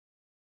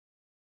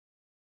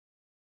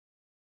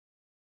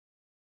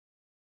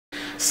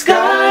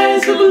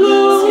Skies are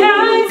blue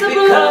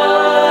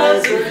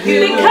because of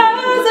you.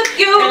 Because of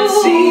you. And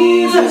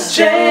seasons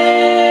change.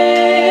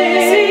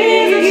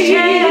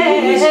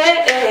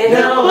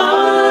 Now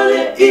all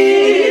it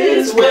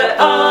is, we're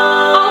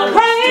All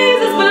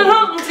praises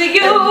belong to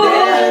you. And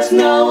there's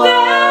no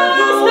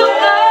other way.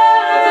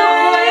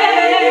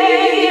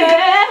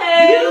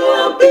 You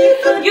will be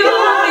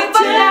forgotten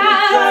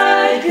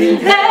right in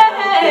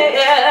heaven,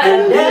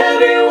 and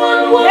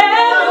everyone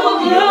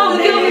will know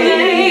your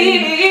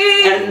name.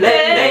 And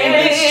that name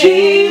is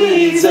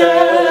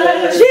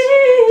Jesus.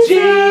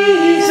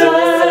 Jesus.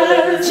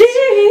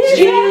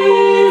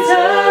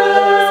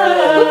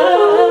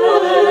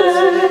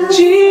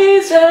 Jesus.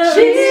 Jesus.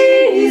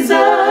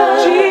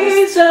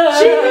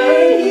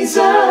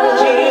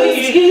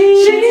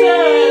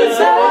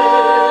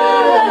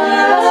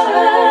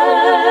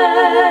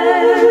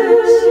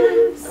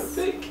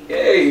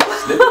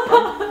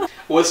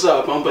 What's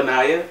up? I'm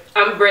Benaya.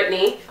 I'm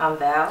Brittany. I'm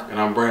Val. And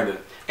I'm Brandon.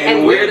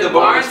 And we're the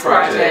Barnes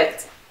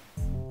Project.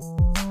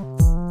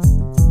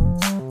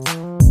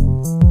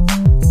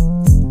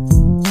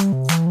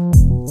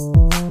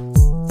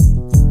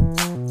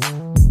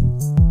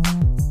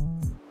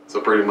 So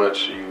pretty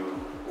much you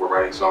were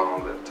writing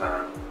songs at the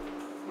time.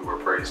 We were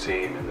a praise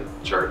team in the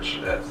church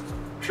at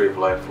Tree of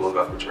Life Full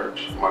Gospel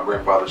Church, my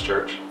grandfather's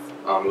church.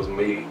 It was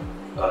me,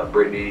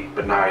 Brittany,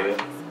 Benaya,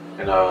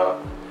 and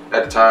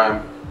at the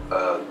time,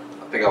 I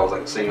think I was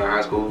like a senior in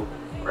high school,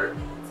 right?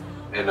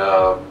 And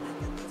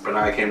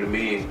Benaya came to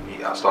me,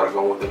 and I started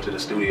going with him to the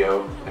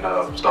studio and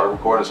started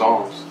recording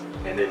songs.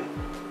 And then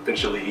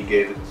eventually he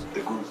gave the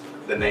group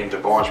the name The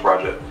Barnes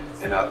Project.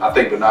 And I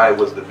think Benaya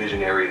was the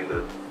visionary and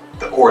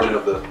the origin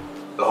of the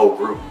whole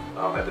group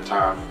at the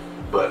time.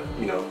 But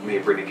you know, me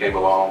and Brittany came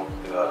along.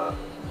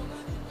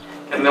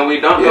 And then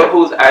we don't know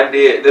whose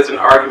idea. There's an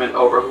argument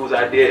over whose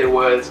idea it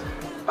was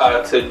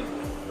to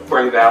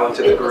bring Val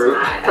into the group.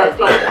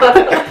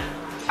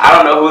 I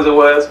don't know whose it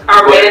was.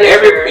 Our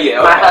manager,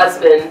 my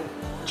husband,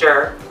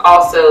 Jer,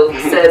 also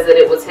says that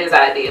it was his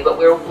idea, but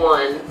we're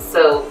one,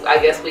 so I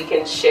guess we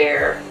can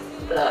share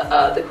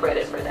the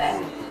credit for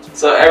that.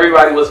 So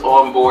everybody was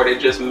on board. It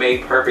just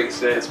made perfect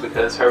sense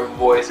because her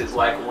voice is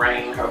like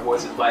rain. Her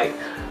voice is like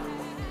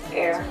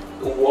air,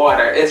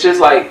 water. It's just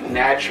like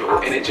natural,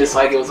 and it just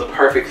like it was a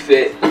perfect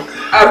fit.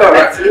 I know,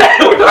 right?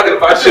 We're talking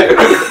about you.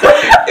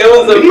 It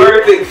was a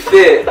perfect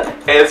fit,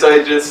 and so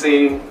it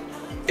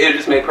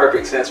just made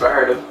perfect sense for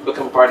her to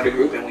become a part of the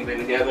group, and we've been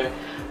together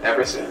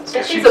ever since.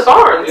 And she's a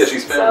Barnes. Yeah,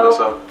 she's family,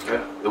 so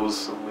yeah, it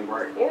was only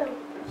right. Yeah.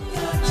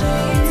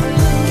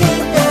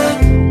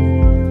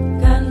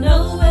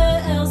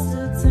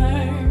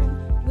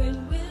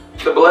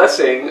 The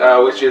Blessing,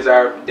 which is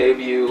our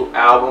debut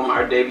album,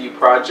 our debut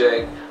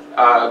project,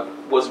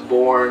 was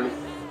born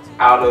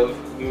out of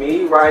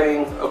me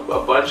writing a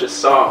bunch of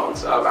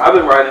songs. I've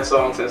been writing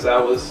songs since I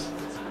was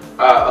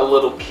a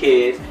little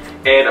kid,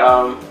 and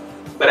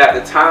but at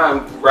the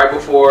time, right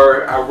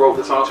before I wrote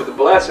the songs for The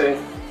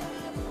Blessing,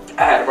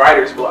 I had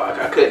writer's block.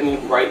 I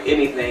couldn't write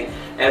anything,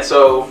 and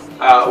so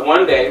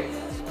one day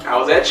I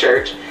was at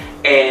church,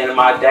 and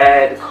my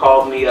dad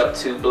called me up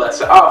to bless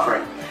the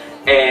offering,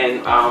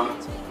 and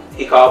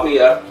he called me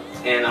up,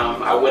 and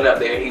I went up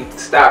there. He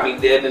stopped me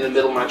dead in the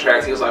middle of my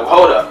tracks. He was like,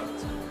 "Hold up.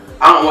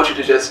 I don't want you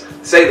to just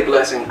say the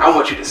blessing. I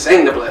want you to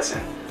sing the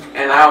blessing."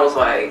 And I was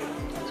like,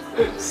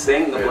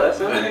 "Sing the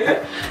blessing?"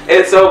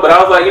 And so, but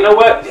I was like, you know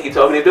what? He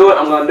told me to do it.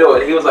 I'm gonna do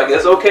it. He was like,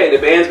 "It's okay. The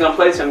band's gonna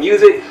play some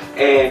music,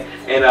 and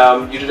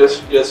you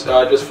just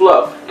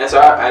flow." And so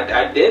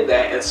I did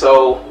that. And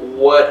so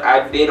what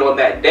I did on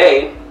that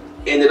day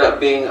ended up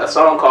being a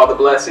song called The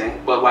Blessing.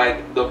 But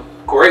like the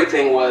great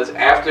thing was,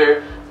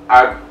 after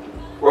I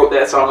wrote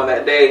that song on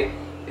that day,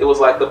 it was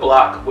like the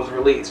block was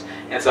released,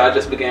 and so I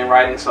just began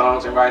writing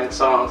songs and writing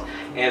songs.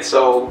 And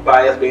so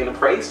by us being a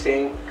praise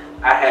team,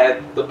 I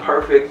had the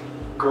perfect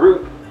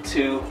group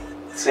to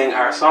sing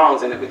our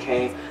songs, and it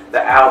became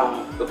the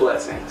album The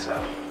Blessing. So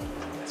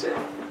that's it.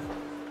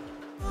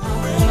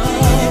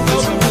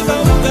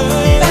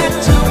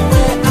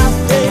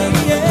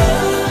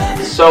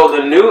 So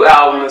the new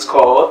album is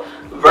called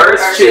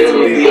Verse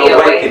 2, The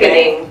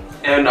Awakening.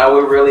 And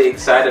we're really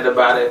excited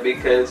about it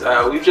because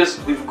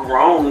we've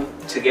grown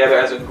together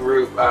as a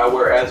group.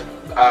 Whereas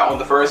on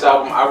the first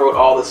album I wrote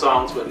all the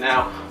songs, but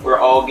now we're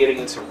all getting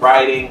into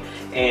writing,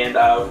 and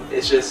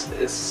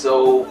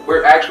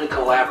we're actually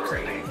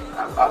collaborating.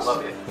 I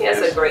love it. Yeah,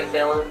 it's a great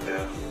feeling.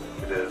 Yeah,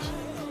 it is.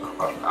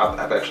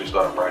 I've actually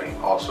started writing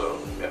also,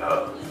 and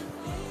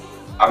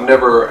I've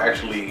never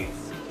actually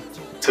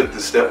took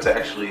the step to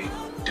actually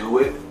do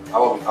it.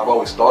 I've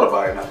always thought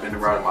about it, and I've been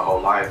around it my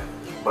whole life,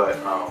 but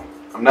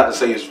I'm not to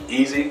say it's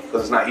easy,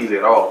 because it's not easy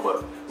at all,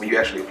 but when you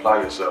actually apply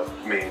yourself,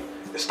 I mean,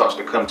 it starts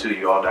to come to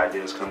you, all the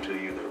ideas come to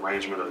you, the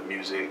arrangement of the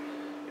music,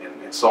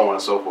 and so on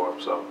and so forth.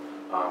 So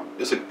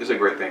it's a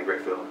great thing,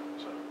 great feeling.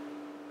 So.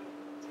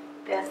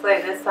 Yeah, it's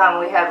like this time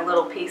we have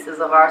little pieces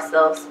of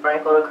ourselves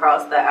sprinkled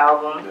across the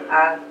album.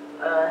 Yeah.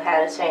 I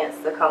had a chance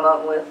to come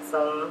up with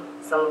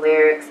some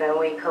lyrics, and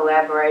we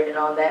collaborated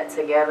on that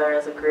together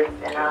as a group,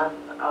 and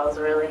I was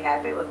really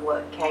happy with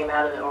what came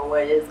out of it, or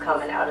what is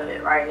coming out of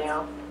it right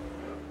now.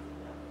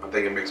 I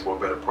think it makes for a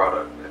better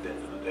product at the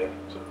end of the day.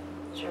 So.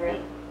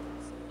 True.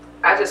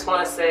 I just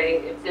want to say,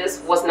 if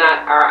this was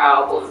not our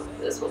album,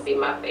 this would be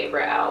my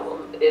favorite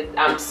album.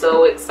 I'm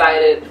so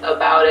excited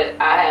about it.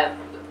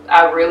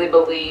 I really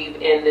believe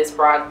in this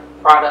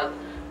product.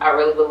 I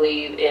really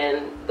believe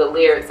in the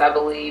lyrics. I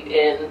believe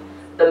in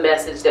the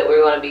message that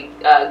we're going to be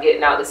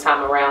getting out this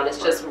time around.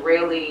 It's just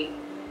really,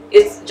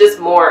 it's just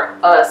more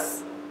us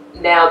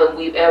now than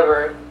we've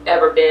ever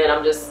been.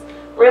 I'm just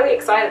really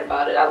excited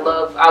about it. I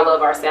love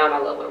our sound. I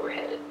love where we're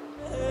headed.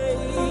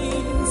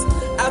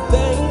 I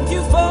thank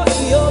you for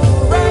your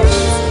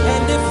grace,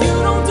 and if you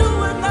don't do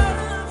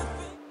another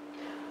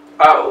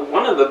thing.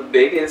 One of the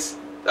biggest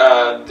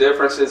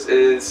differences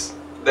is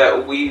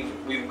that we've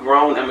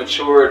grown and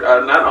matured,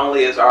 not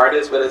only as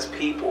artists but as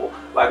people.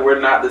 Like, we're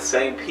not the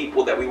same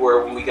people that we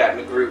were when we got in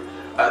the group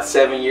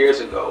 7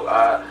 years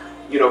ago.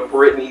 You know,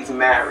 Brittany's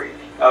married.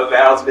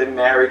 Val's been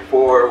married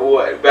for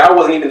what? Val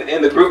wasn't even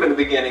in the group in the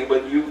beginning,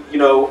 but you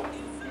know,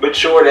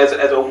 matured as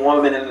a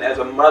woman and as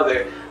a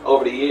mother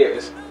over the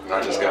years.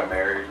 I just got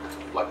married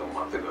like a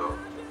month and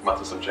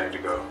some change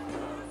ago.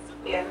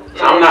 Yeah.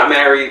 I'm not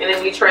married. And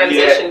then we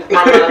transitioned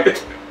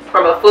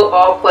from a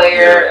football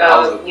player,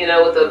 you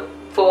know, with a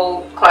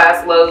full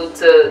class load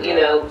to, you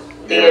know,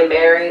 being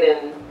married.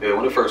 And yeah,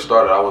 when it first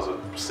started, I was a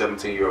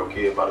 17-year-old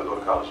kid about to go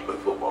to college to play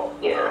football.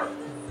 Yeah.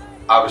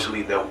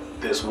 Obviously,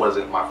 this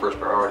wasn't my first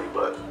priority,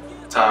 but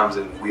times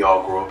and we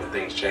all grow up and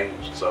things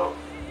change. So,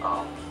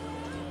 I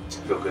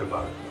feel good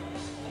about it.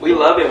 We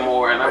love it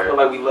more, and I feel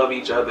like we love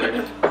each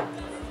other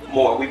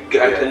more. We've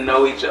got to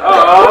know each other.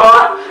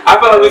 Oh, I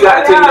feel like we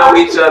got to know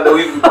each other.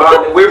 We've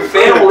bonded. We're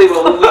family,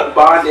 but we've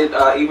bonded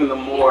even the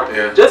more.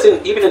 Yeah. Just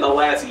even in the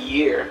last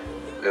year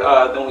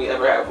than we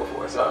ever have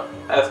before. So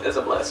it's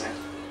a blessing.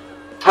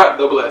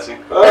 The blessing.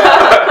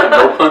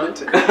 No pun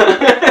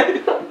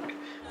intended.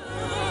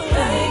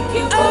 Thank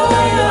you for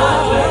your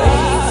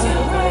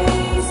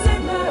grace,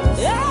 and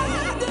mercy.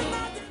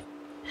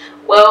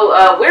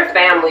 well, we're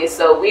family,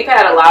 so we've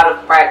had a lot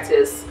of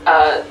practice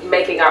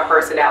making our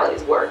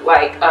personalities work.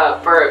 Like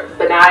for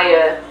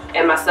Benaya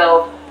and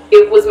myself,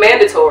 it was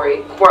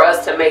mandatory for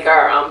us to make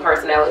our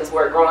personalities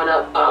work growing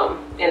up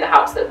in the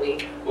house that we.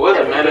 It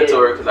wasn't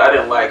mandatory because I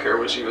didn't like her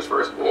when she was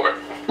first born.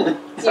 You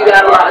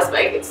got a lot of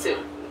spankings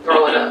too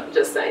growing up.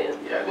 Just saying.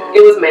 Yeah,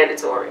 it was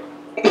mandatory.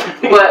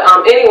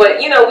 But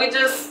anyway, you know,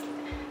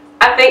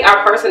 I think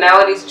our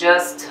personalities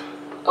just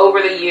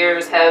over the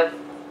years have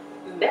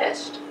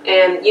meshed,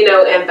 and you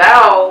know, and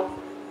Val,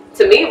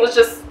 to me, it was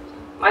just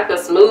like a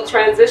smooth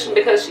transition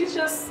because she's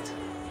just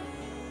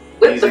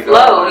with Easy the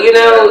flow, going, you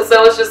know. yeah.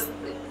 So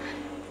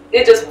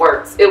it just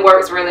works. It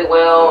works really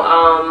well.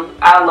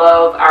 I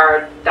love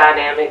our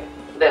dynamic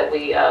that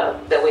we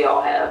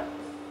all have.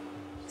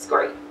 It's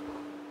great.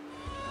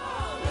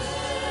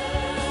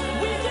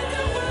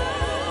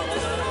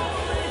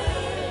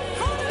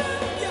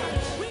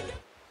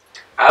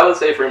 I would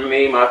say for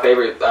me, my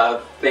favorite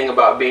thing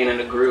about being in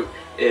a group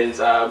is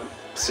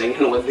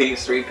singing with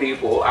these three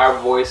people. Our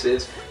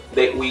voices,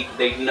 they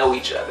know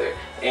each other,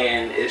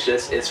 and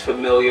it's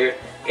familiar,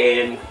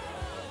 and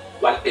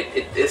like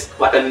it's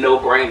like a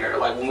no-brainer.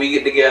 Like when we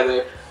get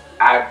together,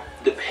 I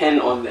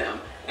depend on them.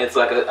 It's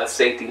like a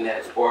safety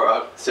net or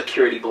a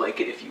security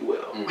blanket, if you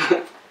will.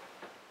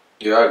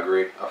 Yeah, I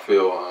agree. I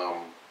feel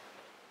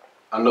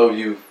I know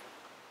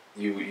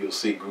you'll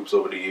see groups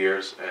over the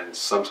years, and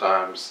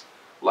sometimes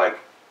like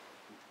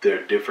there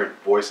are different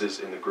voices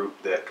in the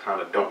group that kind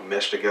of don't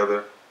mesh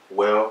together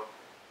well,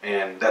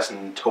 and that's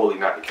totally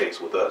not the case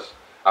with us.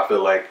 I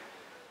feel like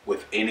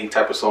with any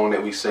type of song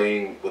that we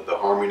sing, with the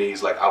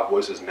harmonies, like our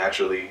voices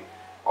naturally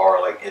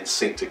are like in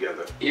sync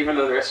together. Even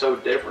though they're so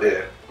different.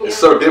 Yeah, it's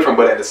so different,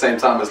 but at the same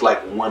time, it's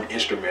like one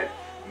instrument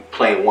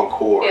playing one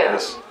chord. Yeah.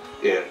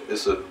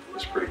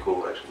 It's pretty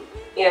cool actually.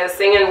 Yeah,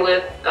 singing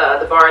with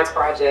the Barnes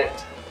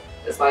Project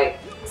is like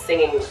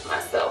singing with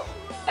myself.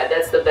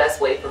 That's the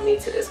best way for me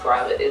to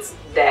describe it. It's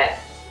that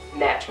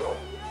natural.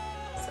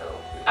 So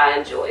I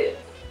enjoy it.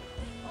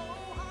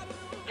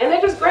 And they're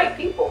just great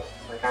people.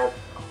 Like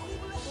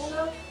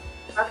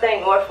I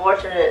think more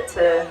fortunate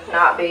to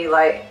not be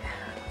like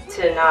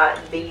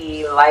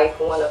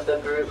one of the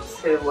groups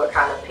who were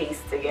kind of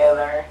pieced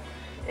together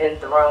and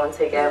thrown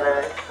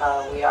together.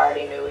 We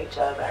already knew each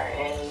other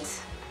and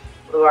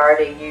we were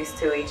already used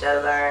to each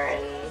other,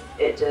 and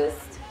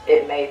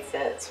it made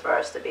sense for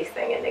us to be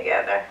singing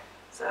together.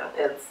 So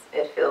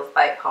it feels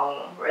like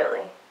home,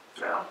 really.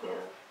 So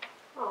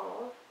yeah.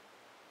 Aww.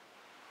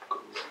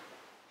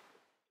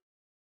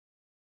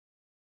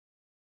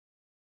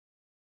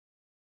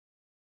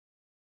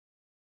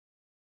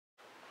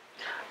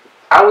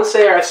 I would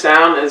say our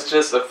sound is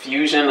just a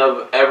fusion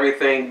of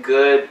everything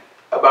good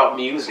about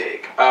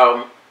music.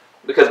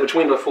 Because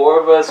between the four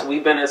of us,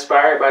 we've been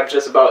inspired by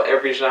just about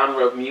every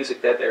genre of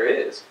music that there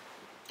is.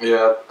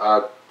 Yeah,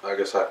 I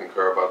guess I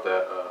concur about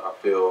that. I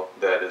feel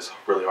that it's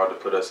really hard to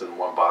put us in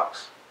one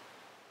box.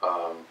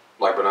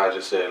 Like Benaya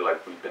just said,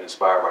 like we've been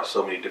inspired by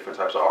so many different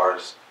types of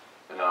artists,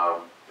 and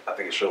I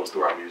think it shows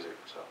through our music.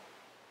 So.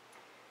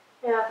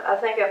 Yeah, I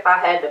think if I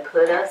had to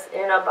put us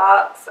in a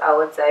box, I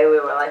would say we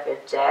were like a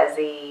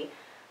jazzy,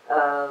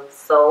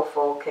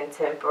 soulful,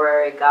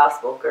 contemporary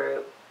gospel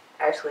group.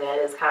 Actually, that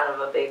is kind of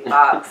a big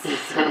box.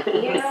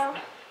 Yeah,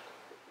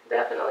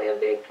 definitely a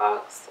big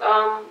box.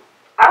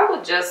 I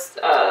would just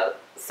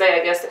say,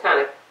 I guess, to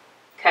kind of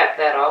cap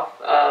that off,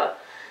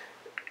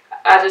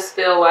 I just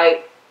feel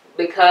like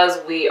because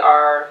we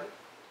are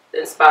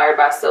inspired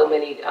by so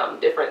many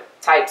different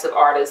types of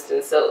artists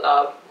and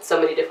so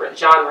many different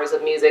genres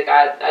of music,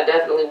 I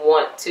definitely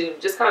want to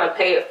just kind of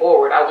pay it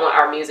forward. I want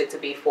our music to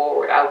be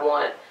forward. I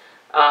want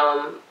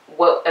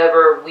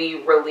whatever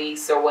we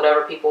release or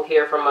whatever people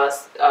hear from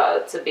us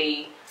to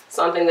be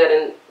something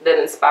that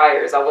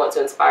inspires. I want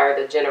to inspire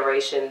the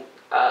generation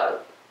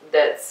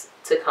that's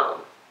to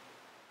come.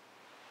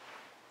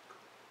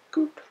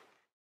 Good.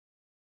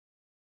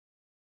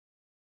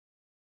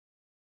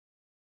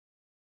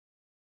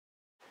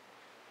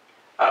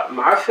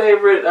 My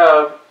favorite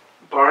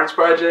Barnes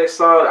Project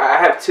song, I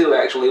have two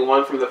actually.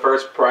 One from the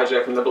first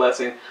project from The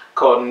Blessing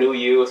called New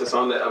You. It's a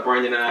song that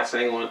Brandon and I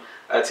sang on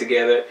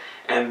together.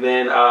 And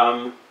then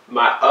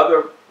my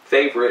other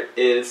favorite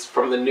is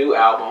from the new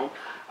album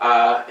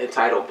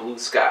entitled Blue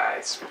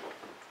Skies.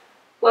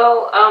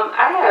 Well,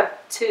 I have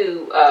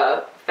two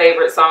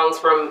favorite songs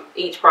from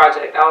each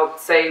project. I'll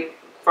say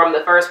from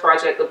the first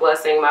project, The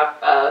Blessing,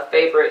 my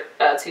favorite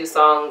two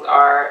songs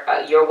are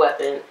Your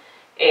Weapon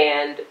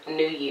and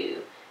New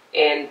You.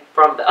 And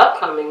from the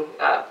upcoming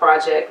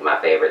project, my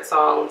favorite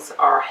songs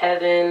are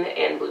Heaven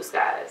and Blue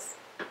Skies.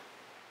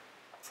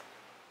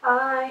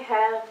 I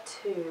have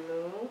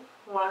two.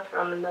 One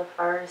from the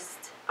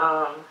first,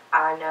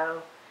 I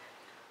Know.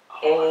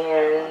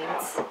 And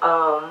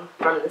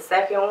from the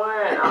second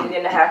one, I'm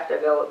going to have to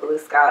go with Blue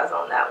Skies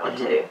on that one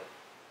too.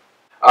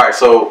 Alright,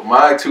 so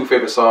my two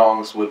favorite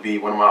songs would be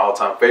one of my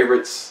all-time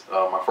favorites.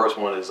 My first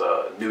one is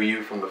New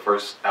You from the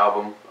first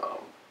album.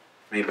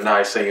 Me and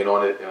Benai singing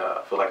on it, and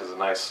I feel like there's a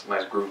nice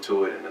groove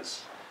to it, and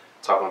it's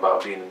talking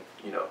about being,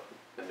 you know,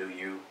 the new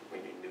you,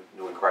 when you're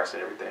new in Christ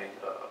and everything.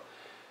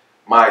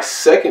 My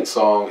second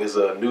song is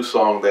a new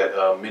song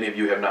that many of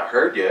you have not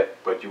heard yet,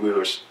 but you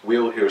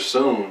will hear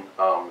soon.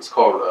 It's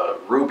called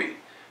Ruby,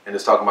 and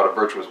it's talking about a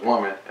virtuous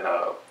woman. And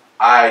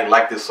I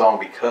like this song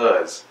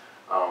because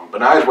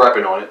Benai's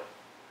rapping on it,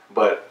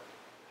 but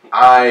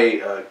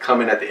I come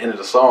in at the end of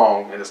the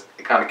song, and it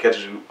kind of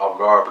catches you off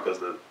guard because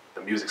the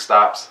music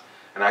stops.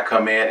 And I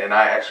come in and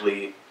I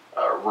actually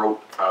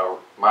wrote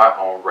my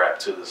own rap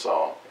to the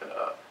song. And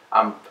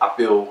I'm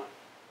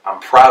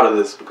proud of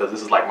this because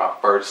this is like my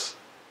first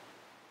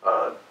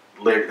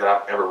lyric that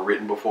I've ever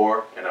written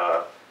before, and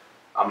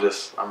I'm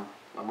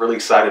really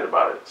excited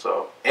about it.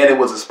 So, and it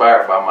was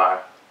inspired by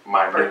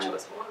my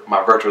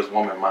virtuous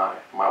woman,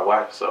 my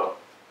wife. So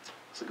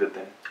it's a good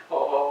thing.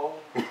 Oh.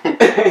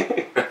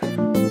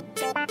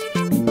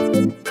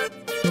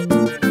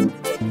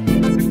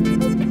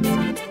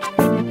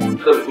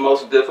 The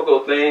most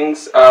difficult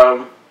things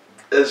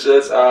is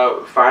just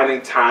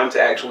finding time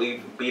to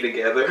actually be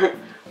together,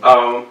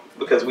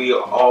 because we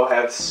all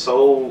have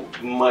so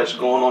much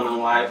going on in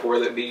life,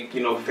 whether it be,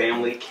 you know,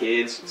 family,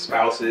 kids,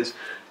 spouses,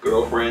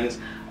 girlfriends,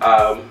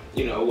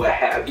 you know, what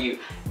have you,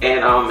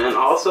 and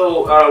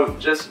also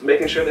just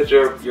making sure that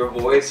your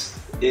voice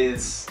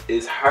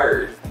is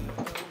heard.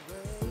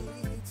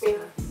 Yeah.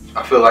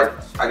 I feel like,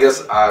 I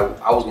guess I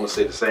was going to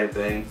say the same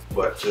thing,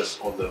 but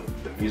just on the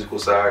musical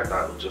side,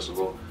 not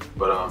logistical.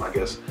 But I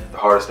guess the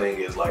hardest thing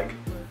is like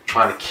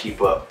trying to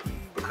keep up,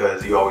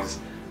 because you always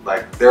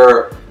like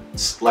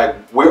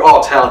we're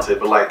all talented,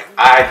 but like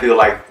I feel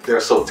like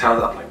they're so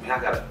talented. I'm like, man,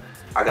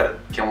 I gotta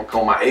come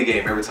on my A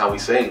game every time we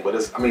sing.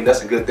 But I mean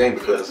that's a good thing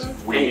because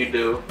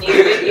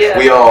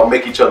we all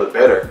make each other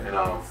better, and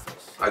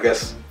I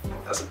guess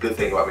that's a good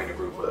thing about being in a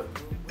group. But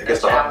I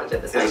guess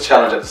it's a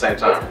challenge at the same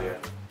time. Yeah.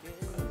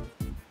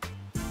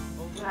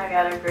 I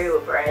gotta agree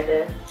with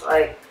Brandon.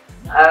 Like,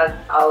 I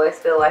always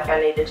feel like I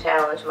need to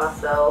challenge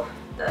myself.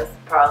 That's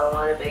probably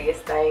one of the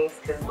biggest things,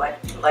 because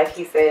like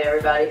he said,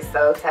 everybody's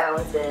so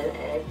talented,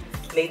 and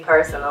me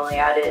personally,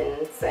 I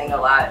didn't sing a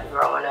lot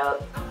growing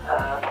up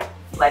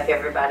like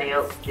everybody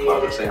else did.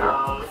 Closet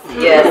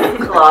singer.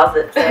 Yes,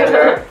 closet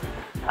singer,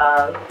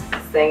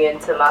 singing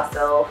to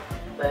myself,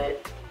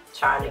 but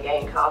trying to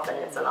gain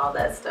confidence and all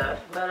that stuff.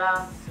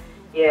 But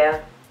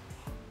yeah,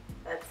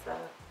 that's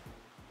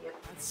yep.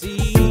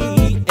 See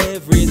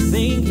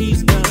everything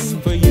he's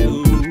done for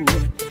you,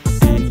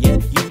 and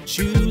yet you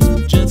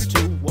choose just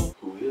to walk.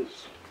 Who is?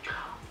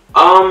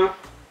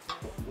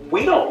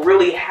 We don't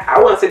really. I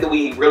wouldn't say that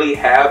we really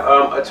have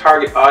a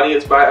target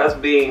audience by us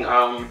being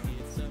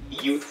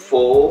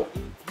youthful.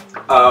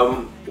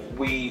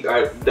 We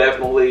are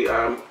definitely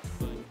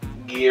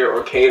gear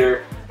or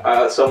cater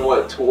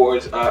somewhat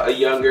towards a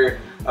younger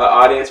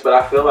audience, but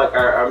I feel like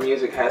our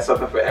music has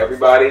something for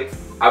everybody.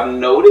 I've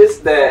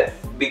noticed that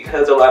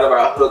because a lot of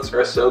our hooks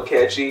are so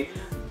catchy,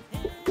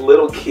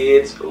 little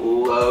kids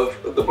love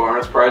the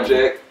Barnes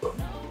Project.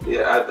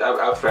 Yeah,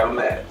 I've found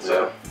that.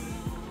 So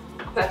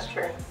that's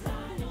true.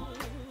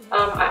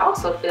 I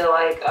also feel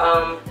like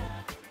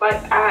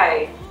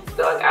I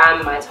feel like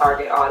I'm my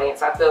target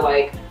audience. I feel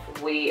like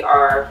we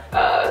are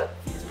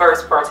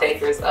first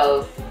partakers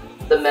of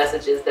the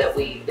messages that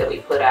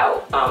we put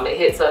out. It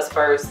hits us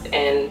first,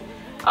 and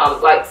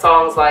like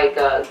songs like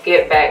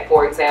Get Back,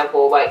 for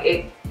example, like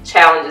it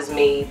challenges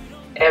me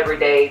every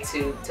day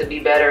to be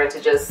better and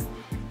to just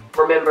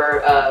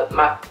remember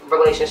my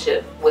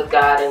relationship with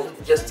God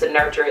and just to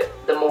nurture it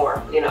the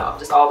more, you know,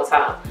 just all the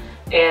time.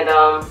 And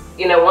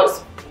you know,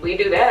 once we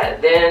do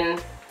that, then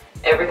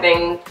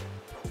everything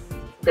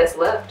that's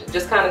left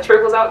just kind of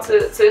trickles out to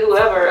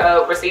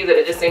whoever receives it.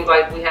 It just seems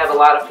like we have a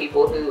lot of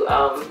people who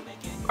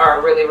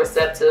are really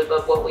receptive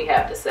of what we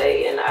have to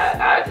say, and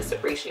I just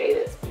appreciate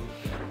it.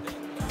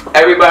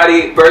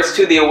 Everybody, Verse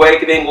to the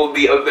Awakening will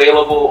be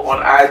available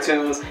on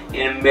iTunes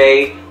in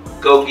May.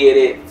 Go get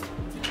it.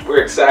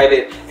 We're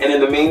excited. And in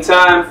the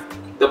meantime,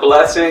 The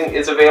Blessing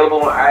is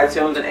available on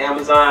iTunes and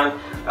Amazon.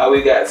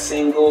 We got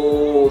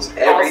singles,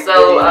 everything.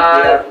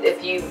 Also,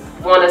 if you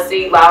want to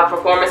see live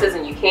performances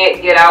and you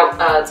can't get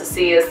out to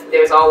see us,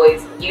 there's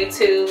always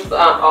YouTube.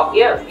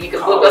 You can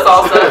book us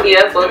also.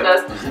 Yeah, book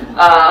us.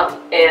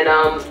 And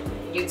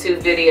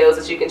YouTube videos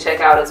that you can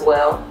check out as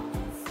well.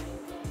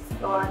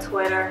 Go on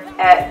Twitter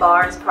at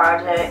Barnes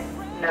Project,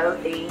 no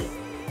D.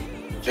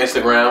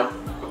 Instagram,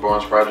 The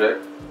Barnes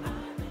Project,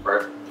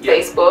 right?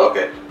 Facebook.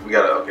 Okay, we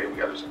gotta. Okay.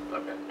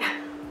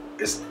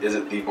 Is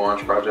it The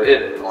Barnes Project?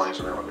 It is on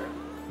Instagram. Okay.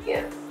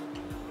 Yeah.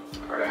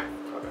 All right.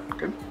 Okay.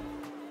 Good.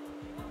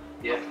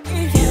 Yeah.